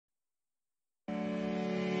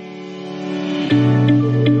I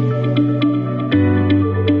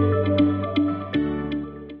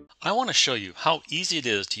want to show you how easy it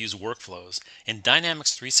is to use workflows in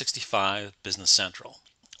Dynamics 365 Business Central.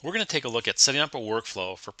 We're going to take a look at setting up a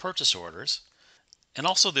workflow for purchase orders and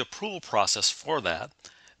also the approval process for that.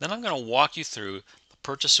 Then I'm going to walk you through the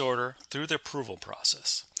purchase order through the approval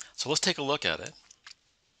process. So let's take a look at it.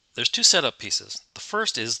 There's two setup pieces. The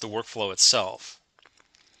first is the workflow itself.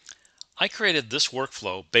 I created this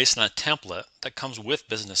workflow based on a template that comes with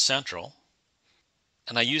Business Central,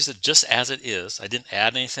 and I used it just as it is. I didn't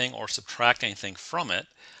add anything or subtract anything from it.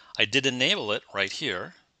 I did enable it right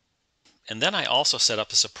here. And then I also set up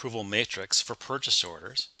this approval matrix for purchase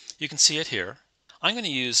orders. You can see it here. I'm going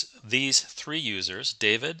to use these three users,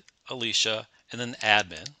 David, Alicia, and then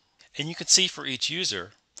admin. And you can see for each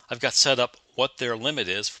user, I've got set up what their limit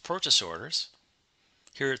is for purchase orders.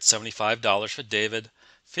 Here it's $75 for David,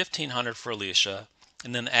 $1,500 for Alicia,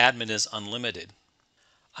 and then admin is unlimited.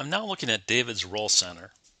 I'm now looking at David's role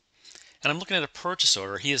center, and I'm looking at a purchase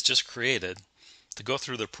order he has just created to go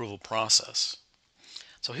through the approval process.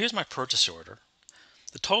 So here's my purchase order.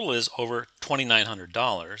 The total is over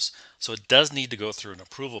 $2,900, so it does need to go through an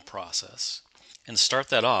approval process. And to start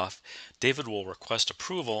that off, David will request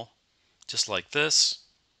approval just like this,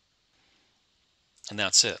 and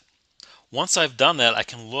that's it. Once I've done that, I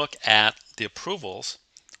can look at the approvals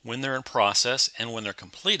when they're in process and when they're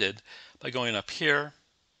completed by going up here.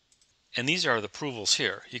 And these are the approvals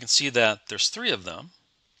here. You can see that there's three of them.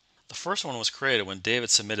 The first one was created when David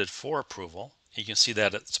submitted for approval. You can see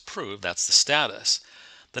that it's approved. That's the status.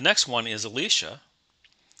 The next one is Alicia.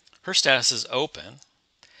 Her status is open.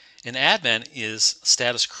 And admin is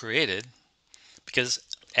status created because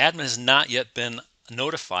admin has not yet been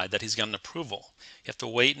notified that he's gotten approval. You have to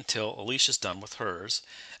wait until Alicia's done with hers,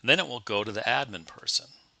 and then it will go to the admin person.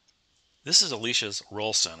 This is Alicia's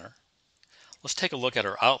role center. Let's take a look at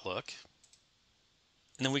her Outlook.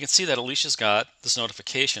 And then we can see that Alicia's got this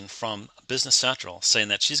notification from Business Central saying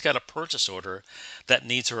that she's got a purchase order that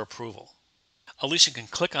needs her approval. Alicia can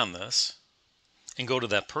click on this and go to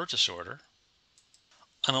that purchase order.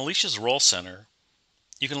 On Alicia's role center,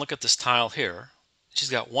 you can look at this tile here.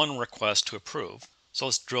 She's got one request to approve. So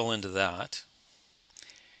let's drill into that.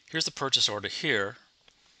 Here's the purchase order here.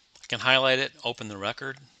 I can highlight it, open the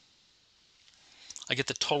record. I get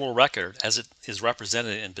the total record as it is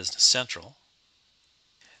represented in Business Central.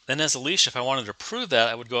 Then as Alicia, if I wanted to approve that,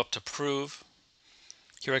 I would go up to approve.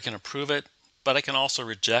 Here I can approve it, but I can also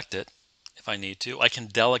reject it if I need to. I can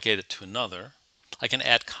delegate it to another. I can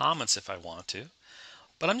add comments if I want to,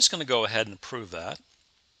 but I'm just going to go ahead and approve that.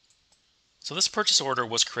 So this purchase order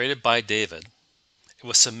was created by David. It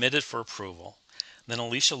was submitted for approval. Then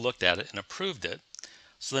Alicia looked at it and approved it.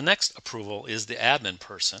 So the next approval is the admin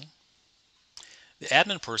person. The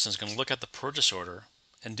admin person is going to look at the purchase order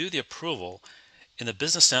and do the approval in the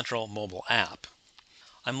Business Central mobile app.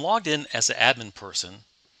 I'm logged in as the admin person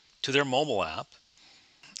to their mobile app,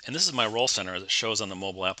 and this is my role center that shows on the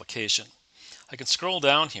mobile application. I can scroll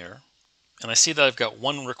down here and I see that I've got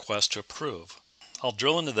one request to approve. I'll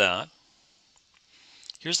drill into that.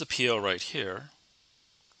 Here's the PO right here,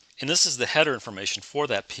 and this is the header information for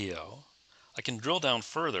that PO. I can drill down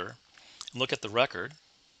further and look at the record.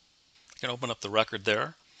 I can open up the record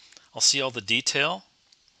there. I'll see all the detail.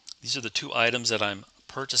 These are the two items that I'm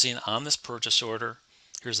purchasing on this purchase order.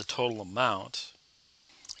 Here's the total amount.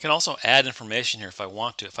 I can also add information here if I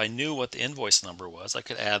want to. If I knew what the invoice number was, I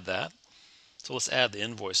could add that. So let's add the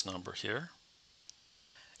invoice number here.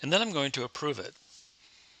 And then I'm going to approve it.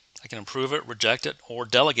 I can approve it, reject it, or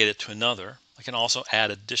delegate it to another. I can also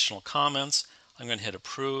add additional comments. I'm going to hit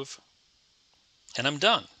approve, and I'm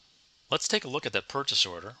done. Let's take a look at that purchase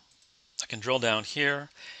order. I can drill down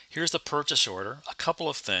here. Here's the purchase order. A couple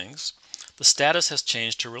of things. The status has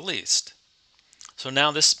changed to released. So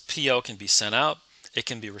now this PO can be sent out. It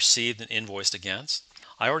can be received and invoiced against.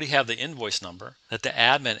 I already have the invoice number that the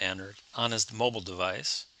admin entered on his mobile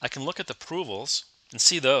device. I can look at the approvals and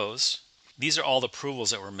see those. These are all the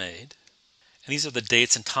approvals that were made, and these are the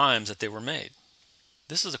dates and times that they were made.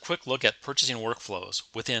 This is a quick look at purchasing workflows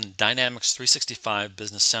within Dynamics 365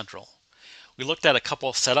 Business Central. We looked at a couple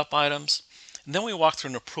of setup items, and then we walked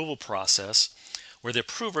through an approval process where the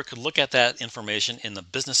approver could look at that information in the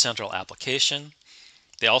Business Central application.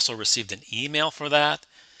 They also received an email for that,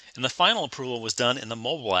 and the final approval was done in the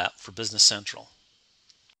mobile app for Business Central.